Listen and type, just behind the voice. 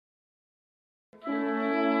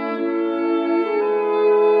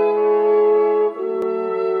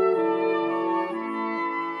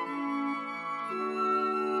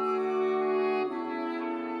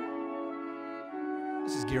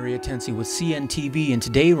Ray Atensi with CNTV, and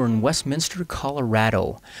today we're in Westminster,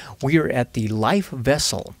 Colorado. We are at the Life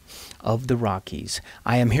Vessel of the Rockies.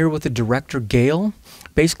 I am here with the director, Gail.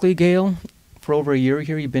 Basically, Gail, for over a year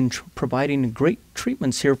here, you've been providing great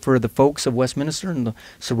treatments here for the folks of Westminster and the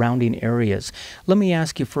surrounding areas. Let me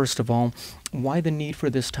ask you, first of all, why the need for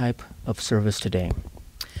this type of service today?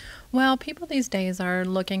 Well, people these days are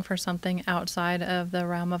looking for something outside of the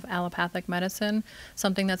realm of allopathic medicine,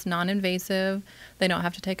 something that's non-invasive. They don't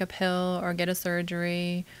have to take a pill or get a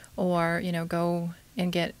surgery or, go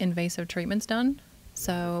and get invasive treatments done.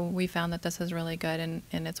 So we found that this is really good and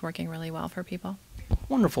it's working really well for people.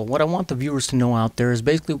 Wonderful. What I want the viewers to know out there is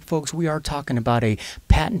basically, folks, we are talking about a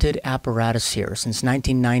patented apparatus here. Since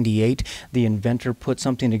 1998, the inventor put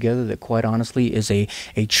something together that quite honestly is a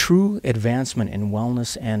true advancement in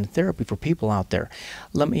wellness and therapy for people out there.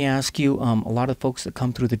 Let me ask you, a lot of folks that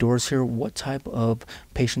come through the doors here, what type of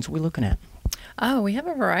patients are we looking at? Oh, we have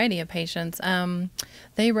a variety of patients.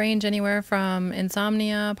 They range anywhere from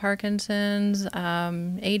insomnia, Parkinson's,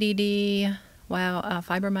 ADD,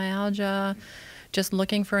 fibromyalgia, just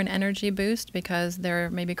looking for an energy boost because there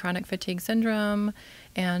may be chronic fatigue syndrome.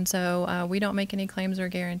 And so we don't make any claims or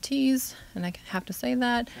guarantees, and I have to say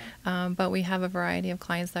that, but we have a variety of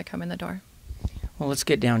clients that come in the door. Well, let's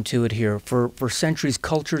get down to it here. For centuries,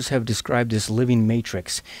 cultures have described this living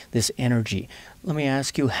matrix, this energy. Let me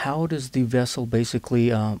ask you, how does the vessel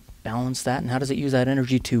basically balance that, and how does it use that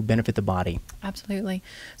energy to benefit the body? Absolutely.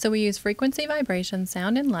 So we use frequency, vibration,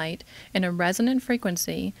 sound, and light in a resonant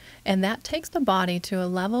frequency, and that takes the body to a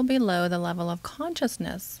level below the level of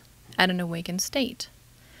consciousness at an awakened state.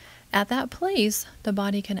 At that place, the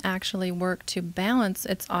body can actually work to balance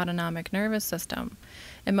its autonomic nervous system.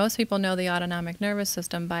 And most people know the autonomic nervous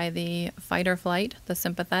system by the fight or flight, the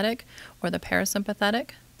sympathetic, or the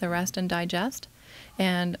parasympathetic, the rest and digest.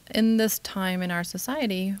 And in this time in our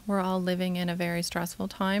society, we're all living in a very stressful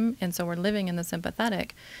time, and so we're living in the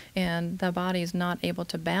sympathetic, and the body's not able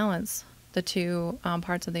to balance the two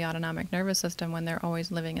parts of the autonomic nervous system when they're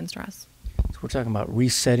always living in stress. So we're talking about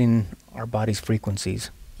resetting our body's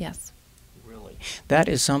frequencies. Yes. Really, that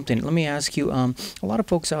is something. Let me ask you, a lot of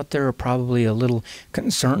folks out there are probably a little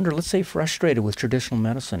concerned, or let's say frustrated, with traditional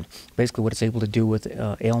medicine, basically what it's able to do with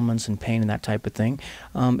ailments and pain and that type of thing.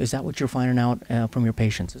 Is that what you're finding out from your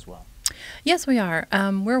patients as well? Yes, we are.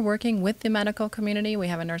 We're working with the medical community. We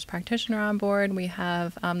have a nurse practitioner on board. We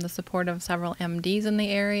have the support of several MDs in the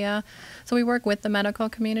area. So we work with the medical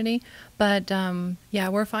community. But yeah,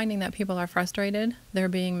 we're finding that people are frustrated. They're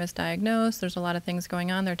being misdiagnosed. There's a lot of things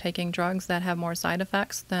going on. They're taking drugs that have more side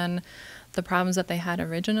effects than the problems that they had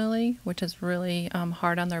originally, which is really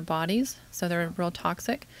hard on their bodies. So they're real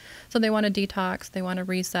toxic. So they want to detox, they want to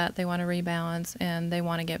reset, they want to rebalance, and they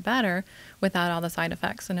want to get better without all the side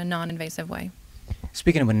effects in a non-invasive way.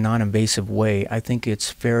 Speaking of a non-invasive way, I think it's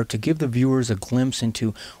fair to give the viewers a glimpse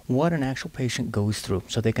into what an actual patient goes through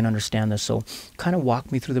so they can understand this. So kind of walk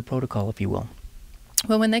me through the protocol, if you will.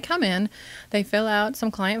 Well, when they come in, they fill out some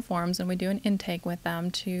client forms, and we do an intake with them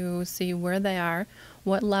to see where they are,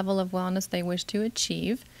 what level of wellness they wish to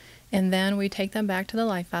achieve, and then we take them back to the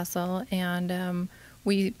Life Vessel, and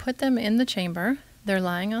we put them in the chamber. They're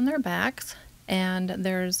lying on their backs, and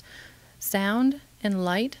there's sound and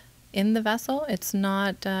light in the vessel. It's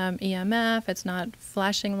not EMF, it's not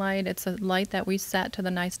flashing light, it's a light that we set to the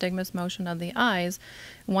nystagmus motion of the eyes.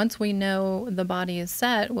 Once we know the body is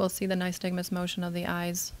set, we'll see the nystagmus motion of the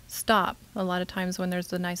eyes stop. A lot of times when there's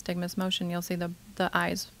the nystagmus motion, you'll see the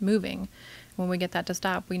eyes moving. When we get that to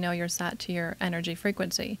stop, we know you're set to your energy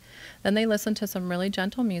frequency. Then they listen to some really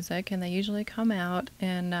gentle music, and they usually come out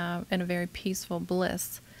in a very peaceful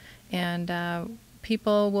bliss. And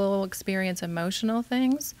people will experience emotional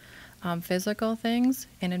things, physical things,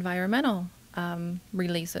 and environmental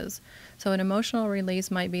releases. So an emotional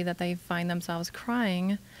release might be that they find themselves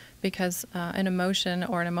crying because an emotion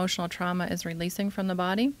or an emotional trauma is releasing from the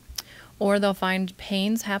body. Or they'll find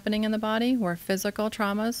pains happening in the body where physical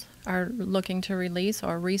traumas are looking to release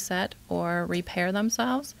or reset or repair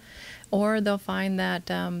themselves. Or they'll find that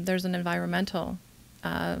there's an environmental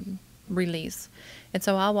release. And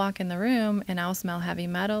so I'll walk in the room and I'll smell heavy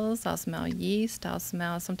metals, I'll smell yeast, I'll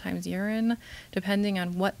smell sometimes urine, depending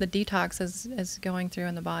on what the detox is going through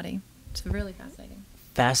in the body. It's really fascinating.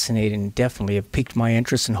 Fascinating. Definitely have piqued my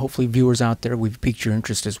interest, and hopefully viewers out there, we've piqued your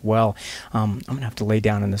interest as well. I'm going to have to lay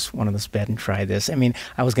down in one of this bed and try this. I mean,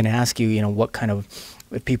 I was going to ask you, what kind of,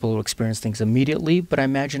 if people will experience things immediately, but I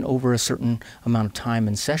imagine over a certain amount of time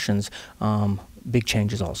and sessions, big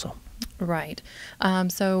changes also. Right.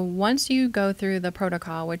 So once you go through the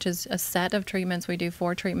protocol, which is a set of treatments, we do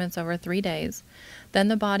 4 treatments over 3 days, then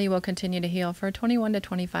the body will continue to heal for 21 to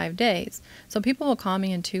 25 days. So people will call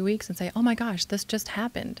me in 2 weeks and say, oh my gosh, this just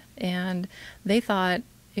happened. And they thought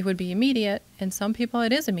it would be immediate, and some people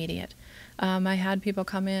it is immediate. I had people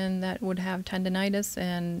come in that would have tendinitis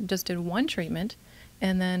and just did 1 treatment,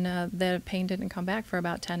 and then the pain didn't come back for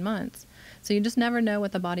about 10 months. So you just never know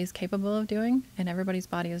what the body's capable of doing, and everybody's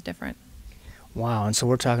body is different. Wow, and so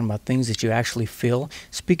we're talking about things that you actually feel.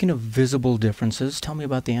 Speaking of visible differences, tell me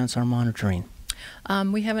about the Ansar monitoring.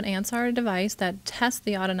 We have an Ansar device that tests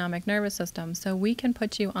the autonomic nervous system. So we can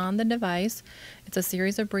put you on the device. It's a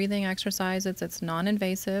series of breathing exercises. It's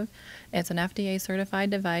non-invasive. It's an FDA certified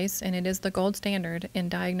device, and it is the gold standard in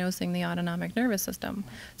diagnosing the autonomic nervous system.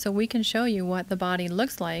 So we can show you what the body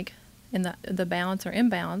looks like in the balance or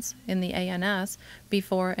imbalance in the ANS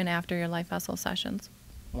before and after your life vessel sessions.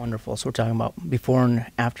 Wonderful. So we're talking about before and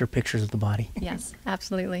after pictures of the body. Yes,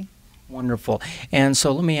 absolutely. Wonderful. And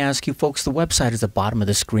so let me ask you folks, the website is at the bottom of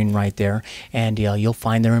the screen right there, and you'll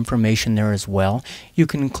find their information there as well. You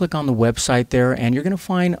can click on the website there, and you're going to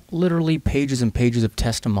find literally pages and pages of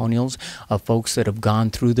testimonials of folks that have gone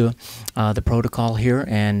through the protocol here,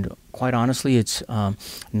 and quite honestly, it's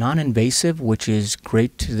non-invasive, which is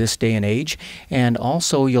great to this day and age. And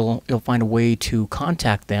also, you'll find a way to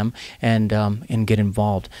contact them and get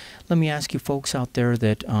involved. Let me ask you folks out there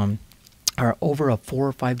that are over a 4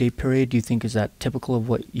 or 5 day period, do you think is that typical of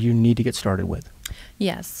what you need to get started with?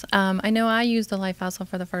 Yes. I know I used the life vessel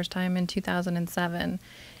for the first time in 2007,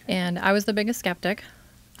 and I was the biggest skeptic.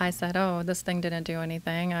 I said, oh, this thing didn't do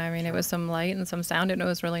anything. I mean, it was some light and some sound, and it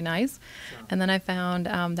was really nice. And then I found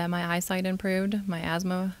that my eyesight improved, my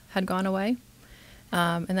asthma had gone away.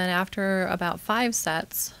 And then after about 5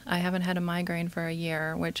 sets, I haven't had a migraine for a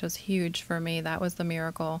year, which was huge for me. That was the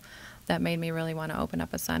miracle that made me really want to open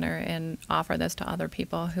up a center and offer this to other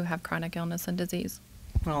people who have chronic illness and disease.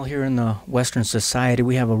 Well, here in the Western society,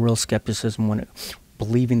 we have a real skepticism when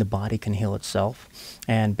believing the body can heal itself.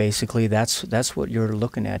 And basically that's what you're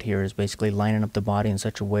looking at here, is basically lining up the body in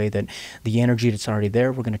such a way that the energy that's already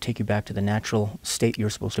there, we're going to take you back to the natural state you're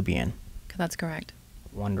supposed to be in. That's correct.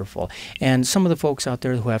 Wonderful. And some of the folks out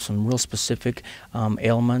there who have some real specific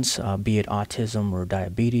ailments, be it autism or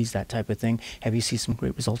diabetes, that type of thing, have you seen some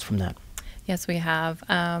great results from that? Yes, we have.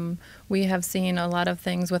 We have seen a lot of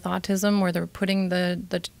things with autism where they're putting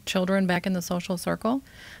the children back in the social circle.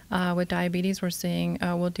 With diabetes, we're seeing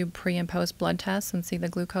we'll do pre and post blood tests and see the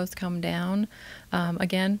glucose come down.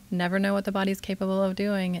 Again, never know what the body's capable of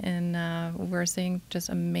doing, and we're seeing just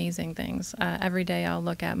amazing things. Every day I'll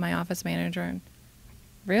look at my office manager and,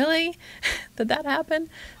 really? Did that happen?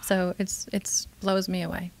 So it blows me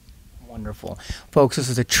away. Wonderful. Folks, this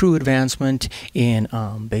is a true advancement in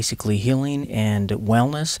basically healing and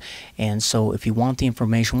wellness. And so if you want the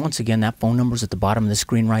information, once again, that phone number is at the bottom of the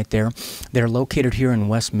screen right there. They're located here in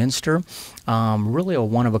Westminster. Really a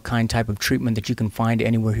one-of-a-kind type of treatment that you can find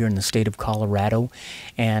anywhere here in the state of Colorado.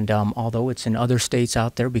 And although it's in other states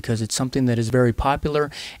out there, because it's something that is very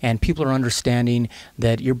popular and people are understanding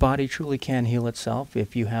that your body truly can heal itself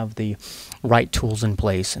if you have the right tools in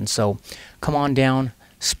place. And so come on down.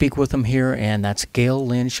 Speak with them here, and that's Gail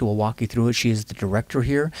Lynn. She will walk you through it. She is the director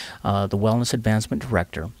here, the Wellness Advancement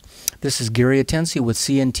Director. This is Gary Atensi with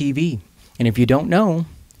CNTV, and if you don't know,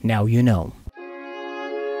 now you know.